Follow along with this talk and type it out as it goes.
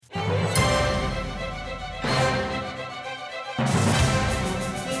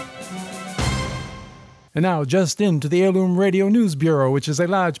And now, just into the Heirloom Radio News Bureau, which is a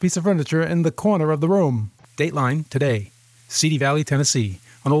large piece of furniture in the corner of the room. Dateline today. Cedar Valley, Tennessee.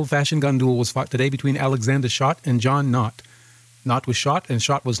 An old-fashioned gun duel was fought today between Alexander Schott and John Knott. Knott was shot and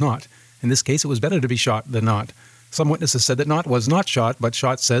Schott was not. In this case, it was better to be shot than not. Some witnesses said that Knott was not shot, but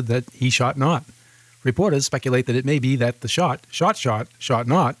Schott said that he shot Knott. Reporters speculate that it may be that the shot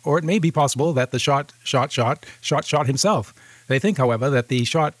Knott, or it may be possible that the shot himself. They think, however, that the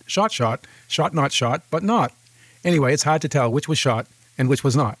shot not shot, but not. Anyway, it's hard to tell which was shot and which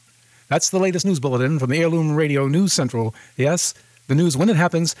was not. That's the latest news bulletin from the Heirloom Radio News Central. Yes, the news when it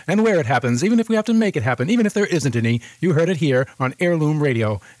happens and where it happens, even if we have to make it happen, even if there isn't any. You heard it here on Heirloom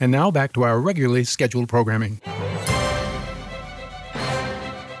Radio. And now back to our regularly scheduled programming.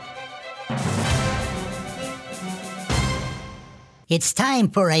 It's time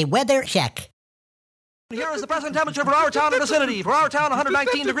for a weather check. Here is the present temperature for our town and vicinity. For our town,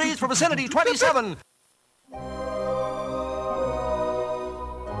 119 degrees. For vicinity, 27.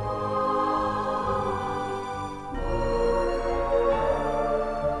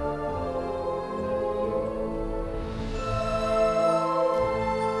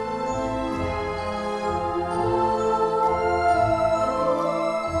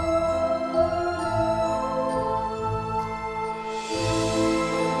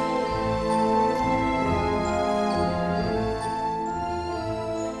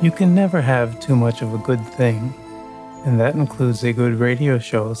 You can never have too much of a good thing, and that includes a good radio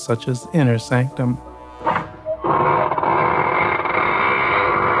show such as Inner Sanctum.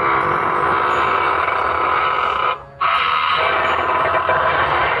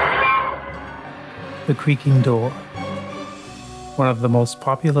 The Creaking Door, one of the most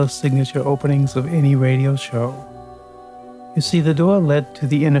popular signature openings of any radio show. You see, the door led to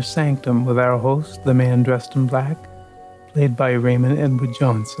the Inner Sanctum with our host, the man dressed in black, played by Raymond Edward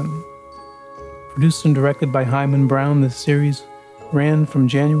Johnson. Produced and directed by Hyman Brown, this series ran from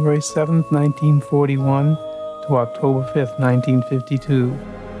January 7th, 1941 to October 5th, 1952,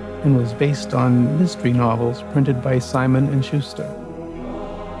 and was based on mystery novels printed by Simon & Schuster.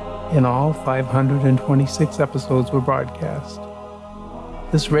 In all, 526 episodes were broadcast.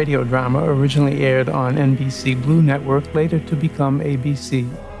 This radio drama originally aired on NBC Blue Network, later to become ABC.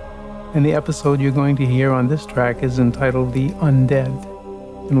 And the episode you're going to hear on this track is entitled The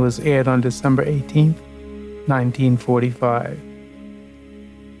Undead and was aired on December 18th, 1945.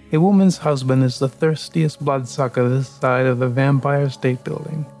 A woman's husband is the thirstiest bloodsucker this side of the Vampire State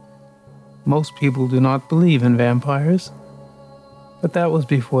Building. Most people do not believe in vampires, but that was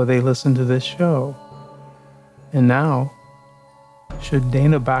before they listened to this show. And now, should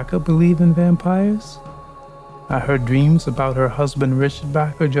Dana Backer believe in vampires? Are her dreams about her husband Richard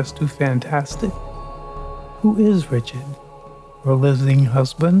Backer just too fantastic? Who is Richard? Her living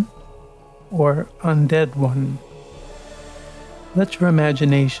husband? Or undead one? Let your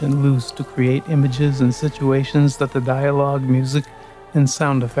imagination loose to create images and situations that the dialogue, music, and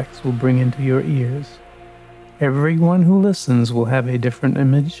sound effects will bring into your ears. Everyone who listens will have a different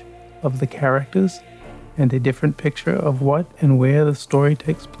image of the characters and a different picture of what and where the story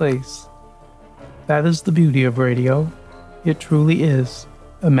takes place. That is the beauty of radio. It truly is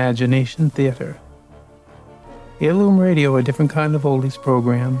imagination theater. Heirloom Radio, a different kind of oldies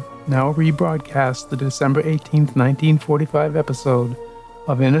program, now rebroadcasts the December 18th, 1945 episode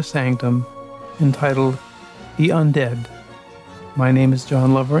of Inner Sanctum entitled The Undead. My name is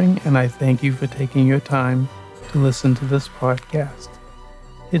John Lovering, and I thank you for taking your time to listen to this podcast.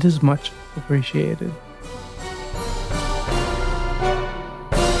 It is much appreciated.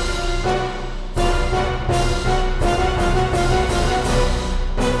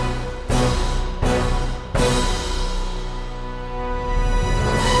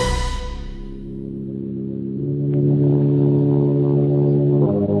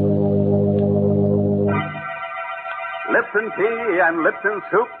 Lipton Tea and Lipton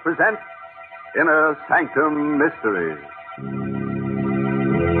Soup present Inner Sanctum Mysteries.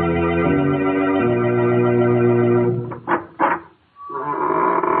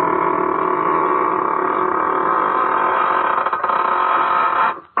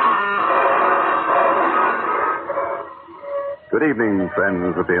 Good evening,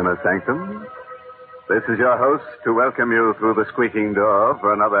 friends of the Inner Sanctum. This is your host to welcome you through the squeaking door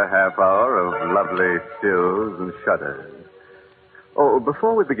for another half hour of lovely chills and shudders. Oh,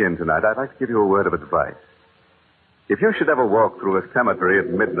 before we begin tonight, I'd like to give you a word of advice. If you should ever walk through a cemetery at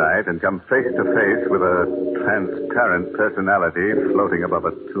midnight and come face to face with a transparent personality floating above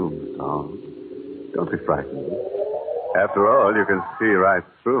a tombstone, don't be frightened. After all, you can see right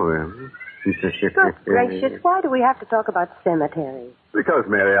through him. Good gracious, why do we have to talk about cemeteries? Because,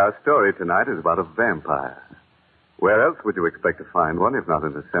 Mary, our story tonight is about a vampire. Where else would you expect to find one if not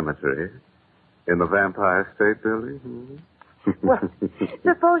in the cemetery? In the Vampire State Building? Well,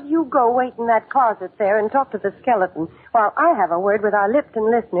 suppose you go wait in that closet there and talk to the skeleton while I have a word with our Lipton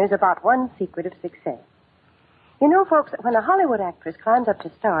listeners about one secret of success. You know, folks, when a Hollywood actress climbs up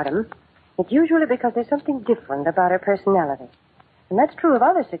to stardom, it's usually because there's something different about her personality. And that's true of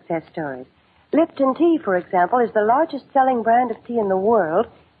other success stories. Lipton Tea, for example, is the largest selling brand of tea in the world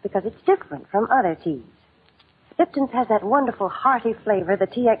because it's different from other teas. Lipton's has that wonderful hearty flavor the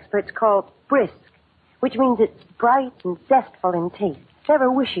tea experts call brisk, which means it's bright and zestful in taste,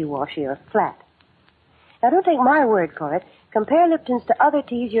 never wishy-washy or flat. Now, don't take my word for it. Compare Lipton's to other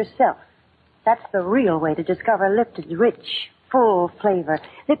teas yourself. That's the real way to discover Lipton's rich, full flavor,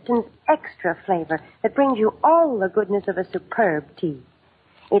 Lipton's extra flavor that brings you all the goodness of a superb tea.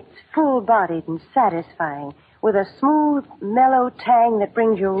 It's full-bodied and satisfying, with a smooth, mellow tang that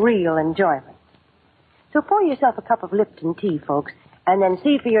brings you real enjoyment. So pour yourself a cup of Lipton tea, folks, and then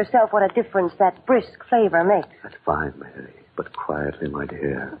see for yourself what a difference that brisk flavor makes. That's fine, Mary, but quietly, my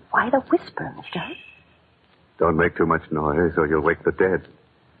dear. Why the whisper, Mr. Hayes? Don't make too much noise or you'll wake the dead.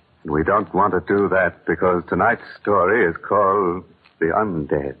 And we don't want to do that because tonight's story is called The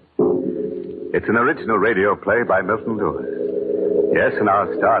Undead. It's an original radio play by Milton Lewis. Yes, and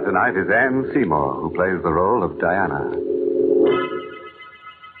our star tonight is Anne Seymour, who plays the role of Diana.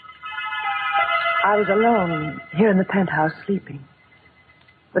 I was alone here in the penthouse sleeping.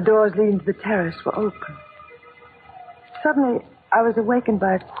 The doors leading to the terrace were open. Suddenly, I was awakened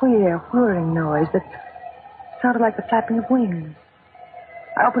by a queer, whirring noise that sounded like the flapping of wings.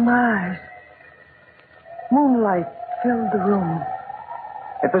 I opened my eyes. Moonlight filled the room.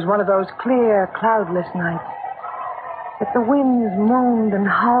 It was one of those clear, cloudless nights. Yet the winds moaned and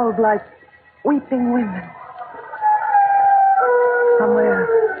howled like weeping women. Somewhere,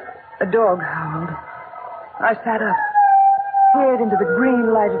 a dog howled. I sat up, peered into the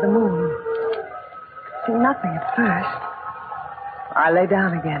green light of the moon. See nothing at first. I lay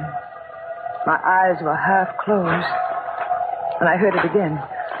down again. My eyes were half closed. And I heard it again.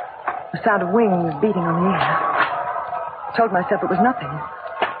 The sound of wings beating on the air. I told myself it was nothing.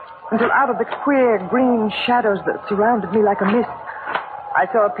 Until out of the queer green shadows that surrounded me like a mist, I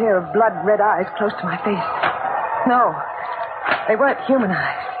saw a pair of blood-red eyes close to my face. No, they weren't human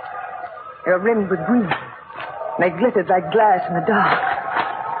eyes. They were rimmed with green. They glittered like glass in the dark.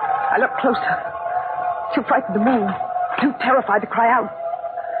 I looked closer. Too frightened to move. Too terrified to cry out.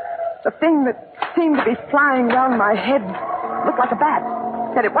 The thing that seemed to be flying round my head looked like a bat.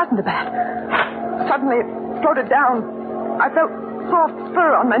 Yet it wasn't a bat. Suddenly it floated down. I felt soft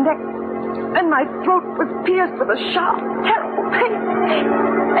fur on my neck. Then my throat was pierced with a sharp, terrible pain.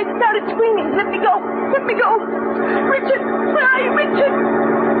 I started screaming, "Let me go! Let me go! Richard! Where are you, Richard?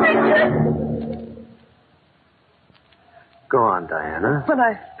 Richard!" Go on, Diana. When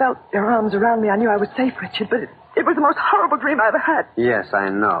I felt your arms around me, I knew I was safe, Richard, but it was the most horrible dream I ever had. Yes, I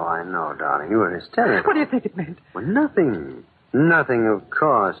know, darling. You were hysterical. What do you think it meant? Well, nothing. Nothing, of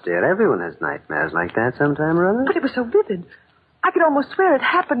course, dear. Everyone has nightmares like that sometime or other. But it was so vivid. I could almost swear it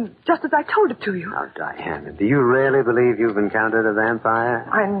happened just as I told it to you. Now, Diana, do you really believe you've encountered a vampire?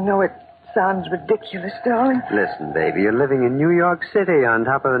 I know it sounds ridiculous, darling. Listen, baby, you're living in New York City on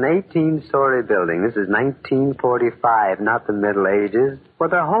top of an 18-story building. This is 1945, not the Middle Ages. Well,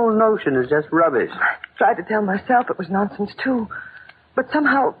 the whole notion is just rubbish. I tried to tell myself it was nonsense, too. But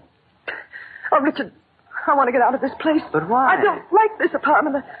somehow... Oh, Richard, I want to get out of this place. But why? I don't like this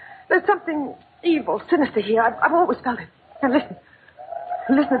apartment. There's something evil, sinister here. I've always felt it. And listen.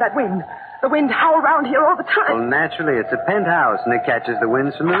 Listen to that wind. The wind howls around here all the time. Well, naturally, it's a penthouse, and it catches the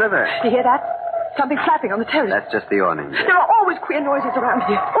winds from the river. You hear that? Something flapping on the terrace. That's just the awning. There are always queer noises around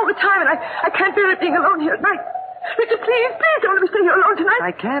here, all the time, and I can't bear it being alone here at night. Richard, please don't let me stay here alone tonight.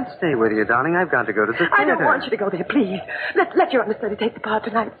 I can't stay with you, darling. I've got to go to the theater. I don't want you to go there, please. Let your understudy take the part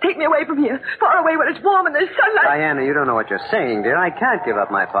tonight. Take me away from here, far away where it's warm and there's sunlight. Diana, you don't know what you're saying, dear. I can't give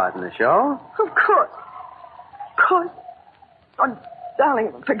up my part in the show. Of course. Of course. Oh,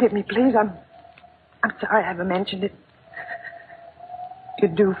 darling, forgive me, please. I'm sorry I haven't mentioned it. You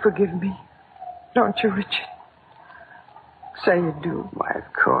do forgive me, don't you, Richard? Say you do. Why,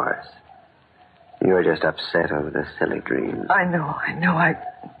 of course. You're just upset over the silly dreams. I know.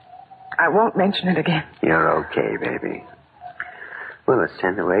 I won't mention it again. You're okay, baby. Well, it's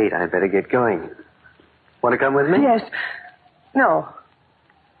 10 to 8. I'd better get going. Want to come with me? Yes. No.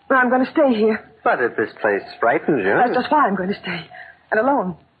 But I'm going to stay here. But if this place frightens you... That's just why I'm going to stay. And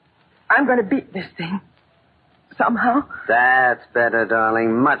alone. I'm going to beat this thing. somehow. That's better,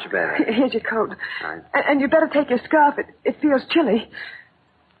 darling. Much better. Here's your coat. Right. And you'd better take your scarf. It feels chilly.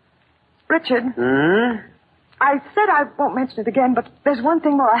 Richard. Hmm? I said I won't mention it again, but there's one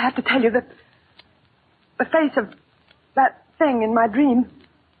thing more I have to tell you. That the face of that thing in my dream,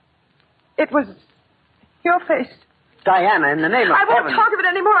 it was your face. Diana, in the name of I won't heaven. talk of it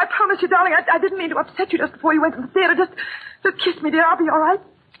anymore, I promise you, darling. I didn't mean to upset you just before you went to the theater. Just kiss me, dear. I'll be all right.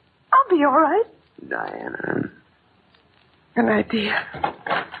 I'll be all right. Diana. Good night, dear.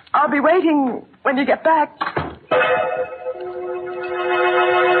 I'll be waiting when you get back.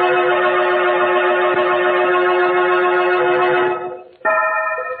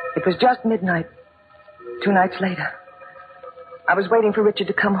 It was just midnight, 2 nights later. I was waiting for Richard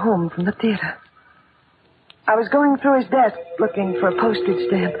to come home from the theater. I was going through his desk looking for a postage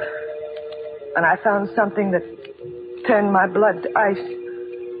stamp, and I found something that turned my blood to ice.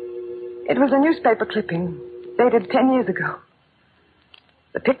 It was a newspaper clipping dated 10 years ago.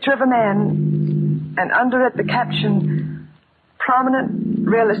 The picture of a man, and under it the caption, "Prominent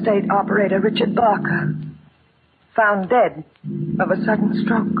real estate operator Richard Barker, found dead of a sudden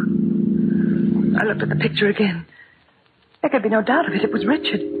stroke." I looked at the picture again. There could be no doubt of it. It was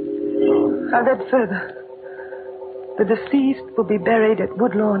Richard. I read further. The deceased will be buried at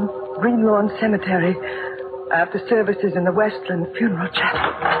Woodlawn, Greenlawn Cemetery after services in the Westland Funeral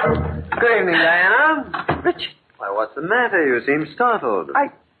Chapel. Good evening, Diana. Richard. Why, what's the matter? You seem startled.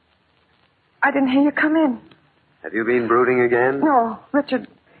 I didn't hear you come in. Have you been brooding again? No, Richard.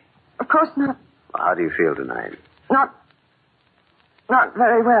 Of course not. How do you feel tonight? Not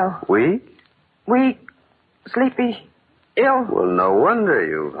very well. Weak? Weak, sleepy, ill. Well, no wonder.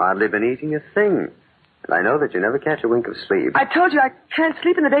 You've hardly been eating a thing. And I know that you never catch a wink of sleep. I told you I can't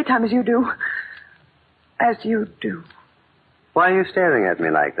sleep in the daytime as you do. As you do. Why are you staring at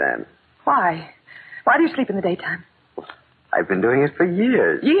me like that? Why? Why do you sleep in the daytime? I've been doing it for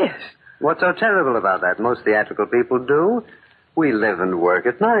years. Years? What's so terrible about that? Most theatrical people do. We live and work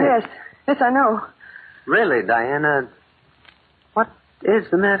at night. Yes, I know. Really, Diana, what is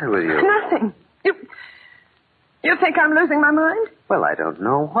the matter with you? Nothing. You think I'm losing my mind? Well, I don't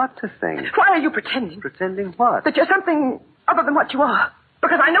know what to think. Why are you pretending? Pretending what? That you're something other than what you are.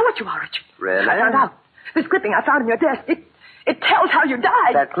 Because I know what you are, Richard. Really? I found out. This clipping I found in your desk, it tells how you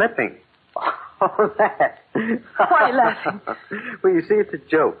died. That clipping? Oh, that. Why are you laughing? Well, you see, it's a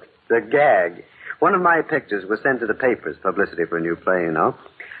joke. It's a gag. One of my pictures was sent to the papers, publicity for a new play, you know.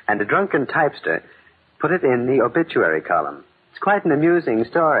 And a drunken typester put it in the obituary column. It's quite an amusing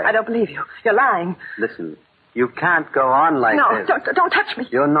story. I don't believe you. You're lying. Listen, you can't go on like this. No, don't touch me.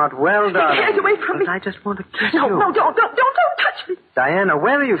 You're not well, darling. Get away from me. But I just want to kiss No, you. no, don't touch me. Diana,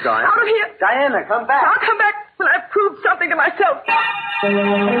 where are you going? Out of here. Diana, come back. I'll come back when I've proved something to myself.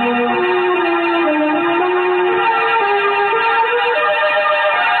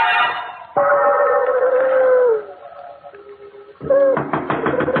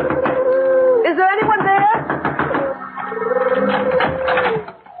 Is there anyone there?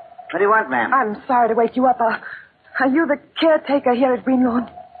 What do you want, ma'am? I'm sorry to wake you up. Are you the caretaker here at Greenlawn?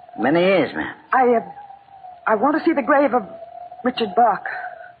 Many years, ma'am. I want to see the grave of Richard Barker.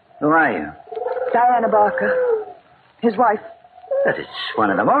 Who are you? Diana Barker. His wife. But it's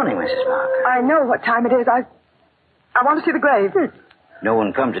 1 in the morning, Mrs. Barker. I know what time it is. I want to see the grave. No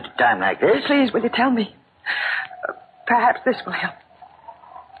one comes at a time like this. Please, will you tell me? Perhaps this will help.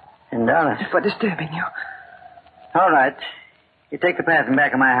 $10. For disturbing you. All right. You take the path in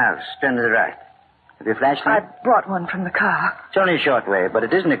back of my house. Turn to the right. Have you a flashlight? I brought one from the car. It's only a short way, but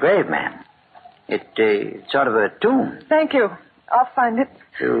it isn't a grave, ma'am. It's sort of a tomb. Thank you. I'll find it.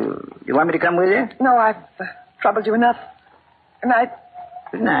 You want me to come with you? No, I've troubled you enough. Good night.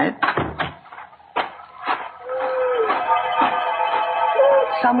 Good night.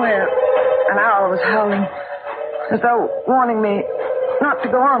 Somewhere, an owl was howling, as though warning me not to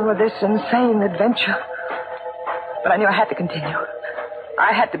go on with this insane adventure. But I knew I had to continue.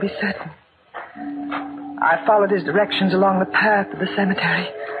 I had to be certain. I followed his directions along the path to the cemetery.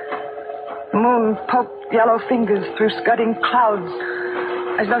 The moon poked yellow fingers through scudding clouds,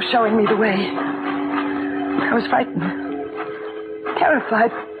 as though showing me the way. I was frightened,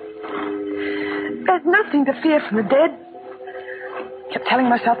 terrified. There's nothing to fear from the dead. Kept telling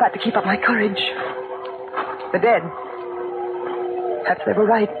myself that to keep up my courage. The dead. Perhaps they were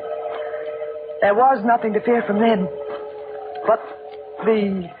right. There was nothing to fear from them. But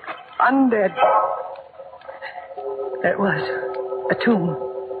the undead. There it was. A tomb.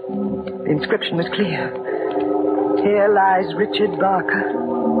 The inscription was clear. Here lies Richard Barker,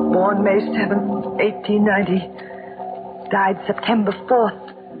 born May 7th, 1890. Died September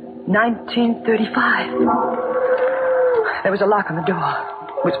 4th, 1935. There was a lock on the door.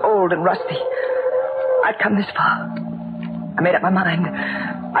 It was old and rusty. I'd come this far. I made up my mind.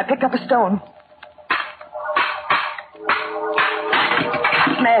 I picked up a stone.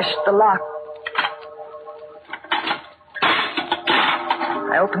 Smashed the lock.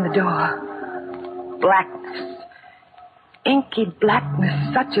 I opened the door. Blackness. Inky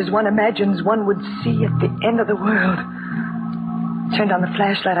blackness, such as one imagines one would see at the end of the world. Turned on the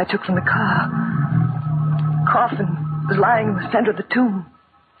flashlight I took from the car. Coffin was lying in the center of the tomb,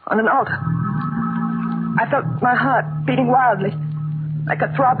 on an altar. I felt my heart beating wildly, like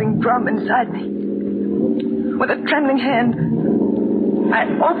a throbbing drum inside me. With a trembling hand, I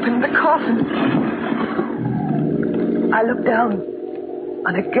opened the coffin. I looked down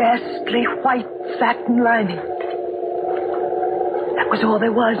on a ghastly white satin lining. That was all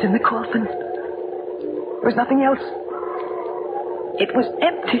there was in the coffin. There was nothing else. It was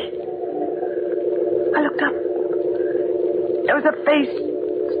empty. I looked up. There was a face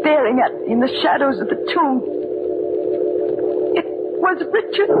staring at me in the shadows of the tomb. It was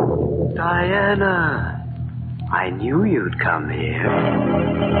Richard. Diana, I knew you'd come here.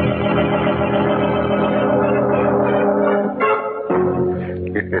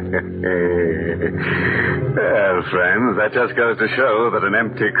 Well, friends, that just goes to show that an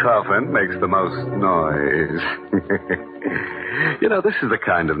empty coffin makes the most noise. You know, this is the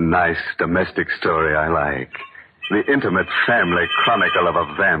kind of nice domestic story I like. The intimate family chronicle of a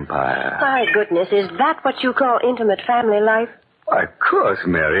vampire. My goodness, is that what you call intimate family life? Why, of course,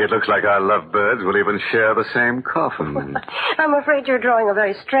 Mary. It looks like our lovebirds will even share the same coffin. I'm afraid you're drawing a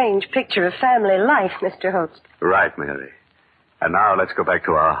very strange picture of family life, Mr. Holst. Right, Mary. And now let's go back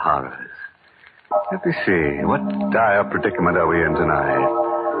to our horrors. Let me see. What dire predicament are we in tonight?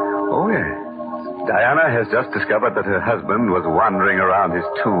 Oh, yes. Diana has just discovered that her husband was wandering around his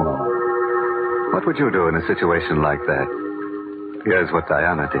tomb. What would you do in a situation like that? Here's what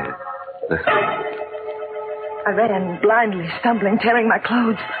Diana did. Listen. I ran blindly, stumbling, tearing my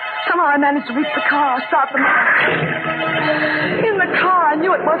clothes. Somehow I managed to reach the car, start the motor. In the car, I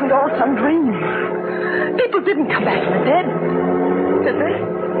knew it wasn't all some dream. People didn't come back from the dead. Did they?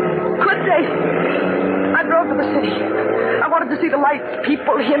 Could they? I drove to the city. I wanted to see the lights,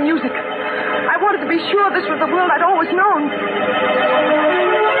 people, hear music. I wanted to be sure this was the world I'd always known.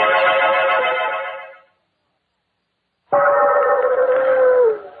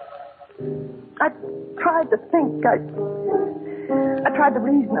 I tried to think. I tried to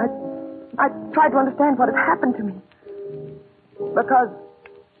reason. I tried to understand what had happened to me. Because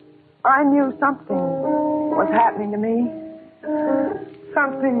I knew something was happening to me.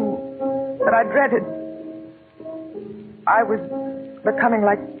 Something that I dreaded. I was becoming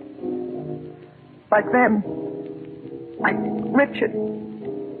like them. Like Richard.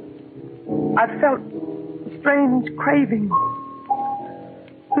 I felt strange cravings.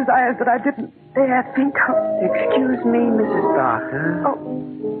 Desires that I didn't dare think of. Excuse me, Mrs. Barker. Oh.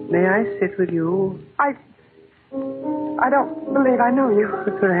 May I sit with you? I don't believe I know you.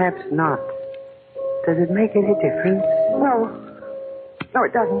 But perhaps not. Does it make any difference? No. No,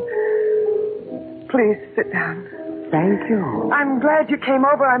 it doesn't. Please sit down. Thank you. I'm glad you came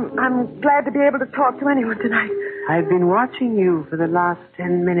over. I'm glad to be able to talk to anyone tonight. I've been watching you for the last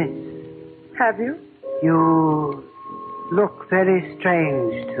 10 minutes. Have you? You look very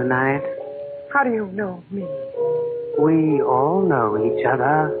strange tonight. How do you know me? We all know each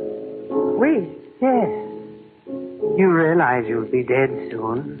other. We? Yes. You realize you'll be dead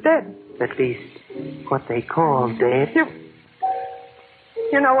soon. Dead? At least what they call dead.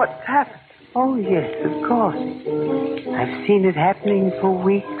 You know what's happened? Oh, yes, of course. I've seen it happening for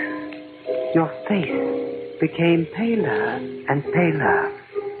weeks. Your face became paler and paler.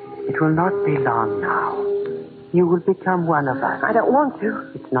 It will not be long now. You will become one of us. I don't want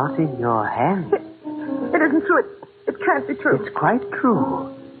to. It's not in your hands. It isn't true. It can't be true. It's quite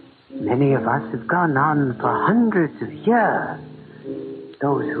true. Many of us have gone on for hundreds of years.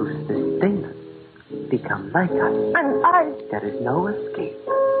 Those who sustain us become like us. And I... There is no escape.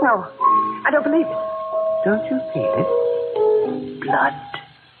 No, I don't believe it. Don't you feel it? Blood.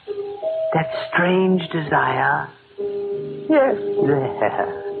 That strange desire. Yes. There.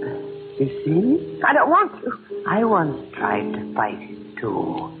 You see? I don't want to. I once tried to fight it,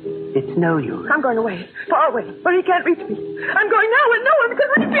 too. It's no use. I'm going away. Far away. Where he can't reach me. I'm going now where no one can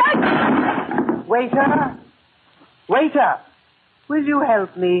reach me. Waiter! Waiter! Will you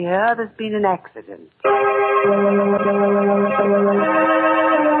help me here? There's been an accident.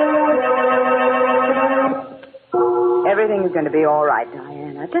 Everything's going to be all right,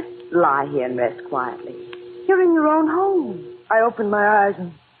 Diana. Just lie here and rest quietly. You're in your own home. I opened my eyes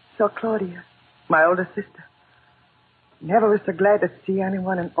and saw Claudia, my older sister. Never was so glad to see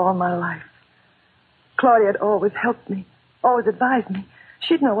anyone in all my life. Claudia had always helped me, always advised me.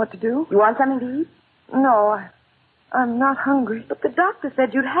 She'd know what to do. You want something to eat? No, I'm not hungry. But the doctor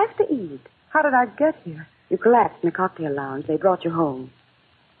said you'd have to eat. How did I get here? You collapsed in a cocktail lounge. They brought you home.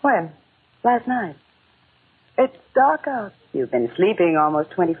 When? Last night. It's dark out. You've been sleeping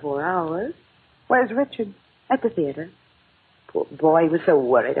almost 24 hours. Where's Richard? At the theater. Poor boy, he was so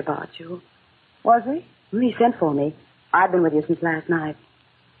worried about you. Was he? He sent for me. I've been with you since last night.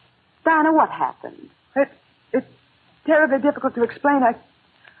 Diana, what happened? It's terribly difficult to explain. I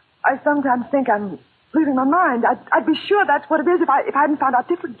sometimes think I'm losing my mind. I'd be sure that's what it is if I hadn't found out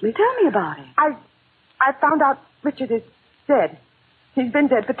differently. Tell me about it. I found out Richard is dead. He's been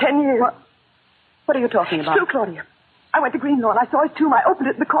dead for 10 years. What are you talking about? It's true, Claudia. I went to Greenlaw and I saw his tomb. I opened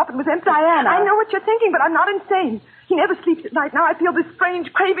it and the coffin was empty. Diana. I know what you're thinking, but I'm not insane. He never sleeps at night. Now I feel this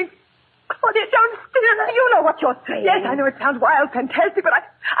strange craving. Claudia, don't steer. You know what you're saying. Yes, I know it sounds wild, fantastic, but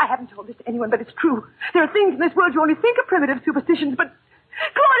I haven't told this to anyone, but it's true. There are things in this world you only think are primitive superstitions, but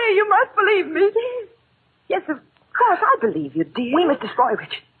Claudia, you must believe me. Yes, of course, I believe you, dear. We must destroy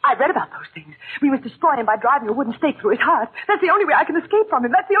Richard. I've read about those things. We must destroy him by driving a wooden stake through his heart. That's the only way I can escape from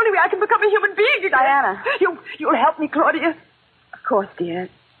him. That's the only way I can become a human being again. Diana. You'll help me, Claudia. Of course, dear.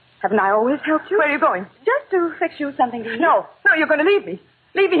 Haven't I always helped you? Where are you going? Just to fix you something to eat. No, you're going to leave me.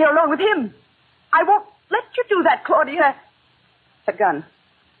 Leave me here alone with him. I won't let you do that, Claudia. That gun.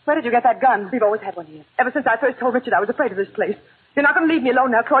 Where did you get that gun? We've always had one here. Ever since I first told Richard I was afraid of this place. You're not going to leave me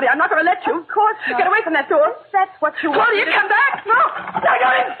alone now, Claudia. I'm not going to let you. Of course not. Get away from that door. That's what you want. Claudia, come back. No. Now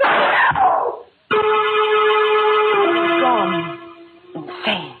you're insane. No. Gone.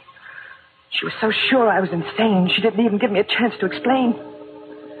 Insane. She was so sure I was insane, she didn't even give me a chance to explain.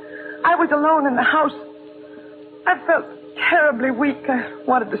 I was alone in the house. I felt terribly weak. I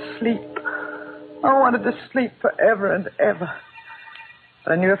wanted to sleep. I wanted to sleep forever and ever.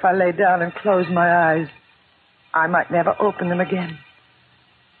 But I knew if I lay down and closed my eyes, I might never open them again.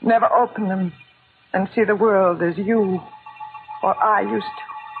 Never open them and see the world as you or I used to.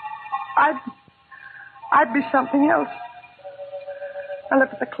 I'd be something else. I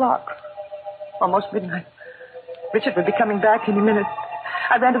looked at the clock. Almost midnight. Richard would be coming back any minute.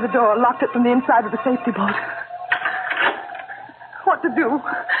 I ran to the door, locked it from the inside with a safety bolt. What to do?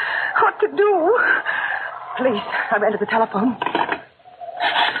 What to do? Police. I ran to the telephone.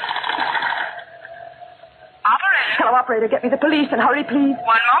 Operator. Hello, operator. Get me the police and hurry, please. 1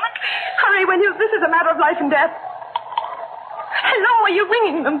 moment, please. Hurry, will you? This is a matter of life and death. Hello, are you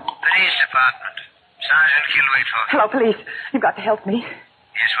ringing them? Police department. Sergeant Kilwaitford. Hello, police. You've got to help me.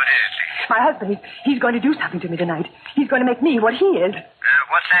 Yes, what is it, lady? My husband, he's going to do something to me tonight. He's going to make me what he is.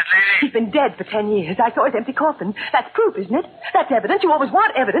 What's that, lady? He's been dead for 10 years. I saw his empty coffin. That's proof, isn't it? That's evidence. You always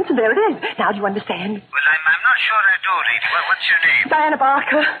want evidence, and there it is. Now, do you understand? Well, I'm not sure I do, lady. What's your name? Diana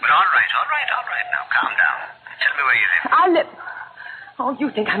Barker. Well, all right. Now, calm down. Tell me where you live. I live... Oh,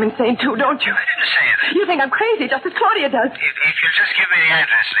 you think I'm insane, too, don't you? I didn't say it. You think I'm crazy, just as Claudia does. If you'll just give me the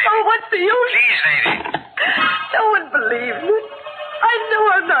address, lady. Oh, what's the use? Please, lady. No one believes it. I know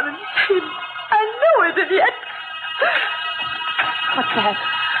I'm not insane. I know it, and yet... What's that?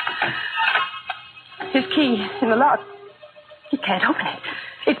 His key in the lock. He can't open it.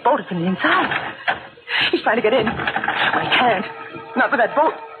 It's bolted from the inside. He's trying to get in. But he can't. Not with that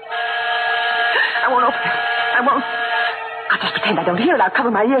bolt. I won't open it. I won't. I'll just pretend I don't hear it. I'll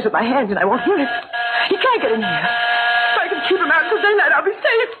cover my ears with my hands and I won't hear it. He can't get in here. If I can keep him out until daylight, I'll be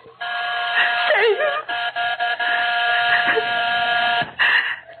safe. Safe.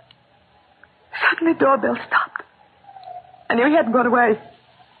 Suddenly, the doorbell stopped. I knew he hadn't gone away.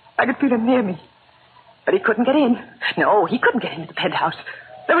 I could feel him near me. But he couldn't get in. No, he couldn't get into the penthouse.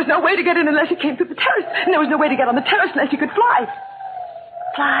 There was no way to get in unless he came through the terrace. And there was no way to get on the terrace unless he could fly.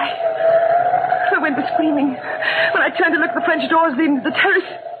 Fly. The wind was screaming. When I turned to look at the French doors leading to the terrace,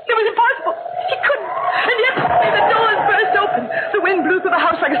 it was impossible. He couldn't. And yet, the doors burst open. The wind blew through the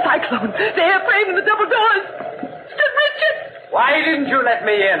house like a cyclone. The air framed in the double doors. Stood Richard. Why didn't you let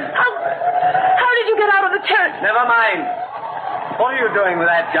me in? How did you get out on the terrace? Never mind. What are you doing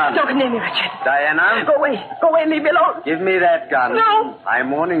with that gun? Don't come near me, Richard. Diana? Go away. Go away and leave me alone. Give me that gun. No. I'm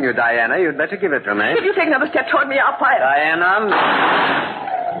warning you, Diana. You'd better give it to me. If you take another step toward me, I'll fire. Diana.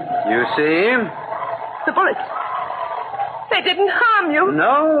 You see? The bullets. They didn't harm you.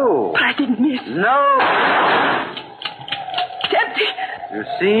 No. But I didn't miss. No. It's empty. You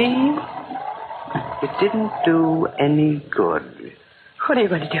see? It didn't do any good. What are you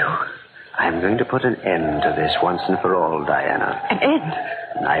going to do? I'm going to put an end to this once and for all, Diana. An end?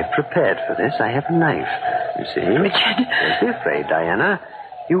 And I've prepared for this. I have a knife. You see? Richard. Don't be afraid, Diana.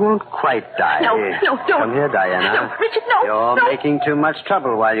 You won't quite die. No, don't. Come here, Diana. No, Richard, no. You're no. making too much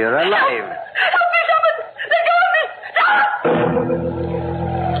trouble while you're alive. Help me, someone! Let go of me!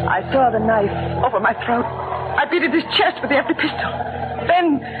 I saw the knife over my throat. I beat at his chest with the empty pistol.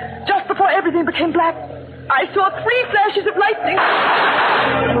 Then, just before everything became black, I saw 3 flashes of lightning.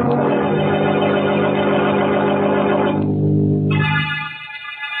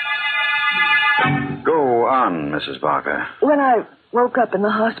 Go on, Mrs. Barker. When I woke up in the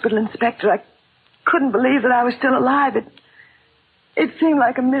hospital, Inspector, I couldn't believe that I was still alive. It seemed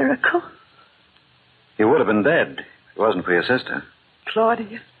like a miracle. You would have been dead if it wasn't for your sister.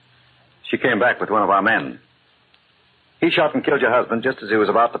 Claudia. She came back with one of our men. He shot and killed your husband just as he was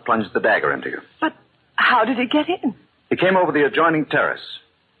about to plunge the dagger into you. But how did he get in? He came over the adjoining terrace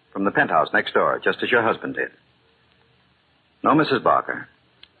from the penthouse next door, just as your husband did. No, Mrs. Barker.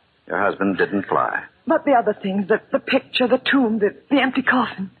 Your husband didn't fly. But the other things, the picture, the tomb, the empty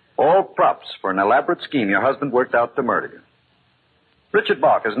coffin. All props for an elaborate scheme your husband worked out to murder you. Richard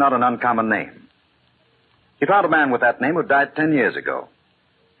Barker is not an uncommon name. He found a man with that name who died 10 years ago.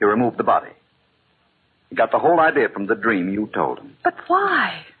 He removed the body. He got the whole idea from the dream you told him. But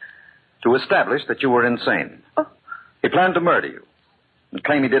why? To establish that you were insane. Oh. He planned to murder you and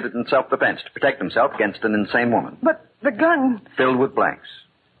claim he did it in self-defense to protect himself against an insane woman. But the gun... Filled with blanks.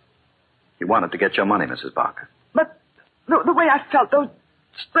 He wanted to get your money, Mrs. Barker. But the way I felt, those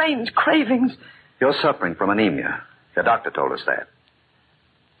strange cravings... You're suffering from anemia. Your doctor told us that.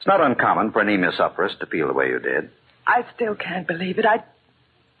 It's not uncommon for anemia sufferers to feel the way you did. I still can't believe it.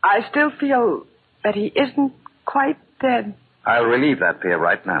 I still feel that he isn't quite dead. I'll relieve that fear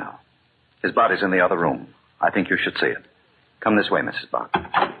right now. His body's in the other room. I think you should see it. Come this way, Mrs. Barker.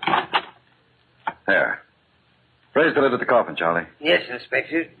 There. Raise the lid of the coffin, Charlie. Yes,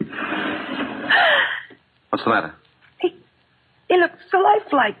 Inspector. What's the matter? He looks so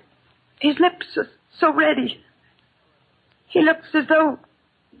lifelike. His lips are so ready. He looks as though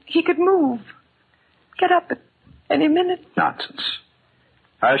he could move. Get up at any minute. Nonsense.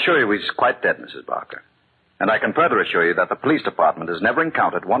 I assure you he's quite dead, Mrs. Barker. And I can further assure you that the police department has never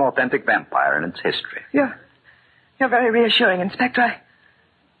encountered one authentic vampire in its history. You're very reassuring, Inspector. I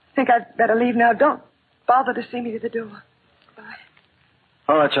think I'd better leave now. Don't bother to see me to the door. Bye.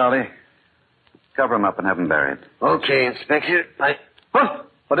 All right, Charlie. Cover him up and have him buried. Okay, Inspector.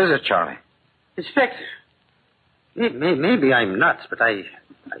 What is it, Charlie? Inspector. Maybe I'm nuts, but I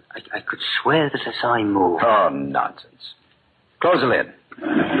could swear that I saw him move. Oh, nonsense. Close the lid.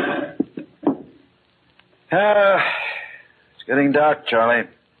 It's getting dark, Charlie.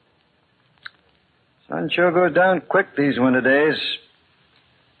 Sun sure goes down quick these winter days.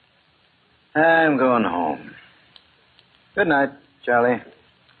 I'm going home. Good night, Charlie.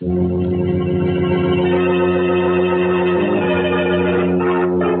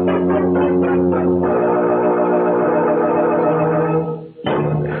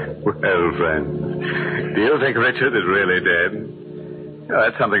 Well, friends, do you think Richard is really dead? Oh,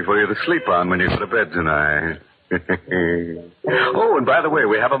 that's something for you to sleep on when you go to bed tonight. Oh, and by the way,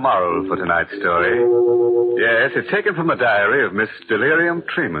 we have a moral for tonight's story. Yes, it's taken from a diary of Miss Delirium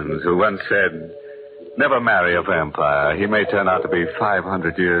Tremens, who once said, "Never marry a vampire. He may turn out to be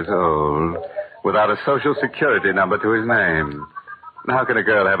 500 years old without a social security number to his name. And how can a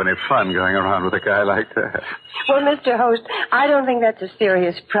girl have any fun going around with a guy like that?" Well, Mr. Host, I don't think that's a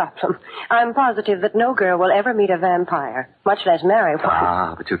serious problem. I'm positive that no girl will ever meet a vampire, much less marry one.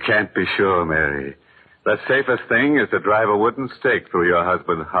 Ah, but you can't be sure, Mary. The safest thing is to drive a wooden stake through your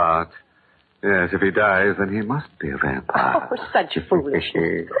husband's heart. Yes, if he dies, then he must be a vampire. Oh, such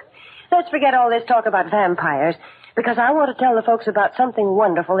foolishness. Let's forget all this talk about vampires, because I want to tell the folks about something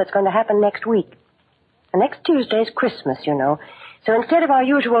wonderful that's going to happen next week. Next Tuesday's Christmas, you know. So instead of our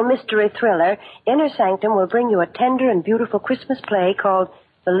usual mystery thriller, Inner Sanctum will bring you a tender and beautiful Christmas play called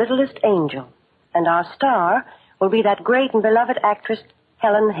The Littlest Angel. And our star will be that great and beloved actress,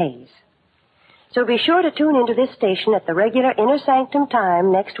 Helen Hayes. So be sure to tune into this station at the regular Inner Sanctum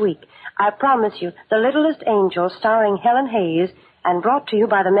time next week. I promise you, The Littlest Angel, starring Helen Hayes, and brought to you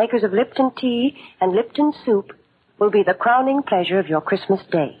by the makers of Lipton Tea and Lipton Soup, will be the crowning pleasure of your Christmas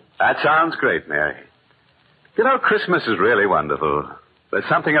day. That sounds great, Mary. You know, Christmas is really wonderful. There's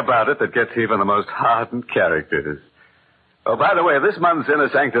something about it that gets even the most hardened characters. Oh, by the way, this month's Inner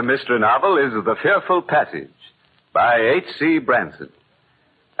Sanctum mystery novel is The Fearful Passage by H.C. Branson.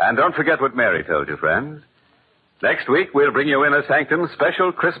 And don't forget what Mary told you, friends. Next week, we'll bring you Inner Sanctum's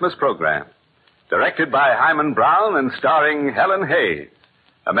special Christmas program, directed by Hyman Brown and starring Helen Hayes,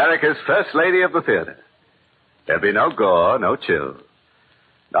 America's First Lady of the Theater. There'll be no gore, no chill.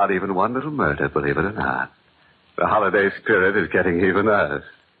 Not even one little murder, believe it or not. The holiday spirit is getting even us.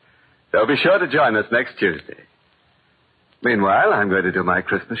 So be sure to join us next Tuesday. Meanwhile, I'm going to do my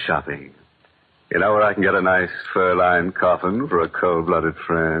Christmas shopping. You know where I can get a nice fur-lined coffin for a cold-blooded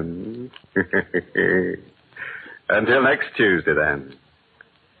friend? Until next Tuesday, then.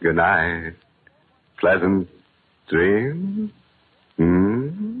 Good night. Pleasant dreams.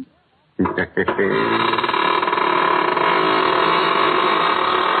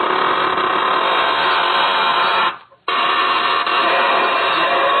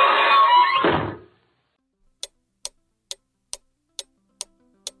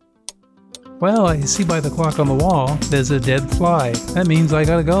 Well, I see by the clock on the wall, there's a dead fly. That means I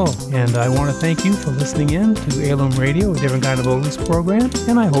gotta go. And I want to thank you for listening in to Heirloom Radio, a different kind of oldies program,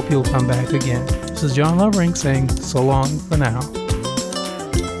 and I hope you'll come back again. This is John Lovering saying so long for now.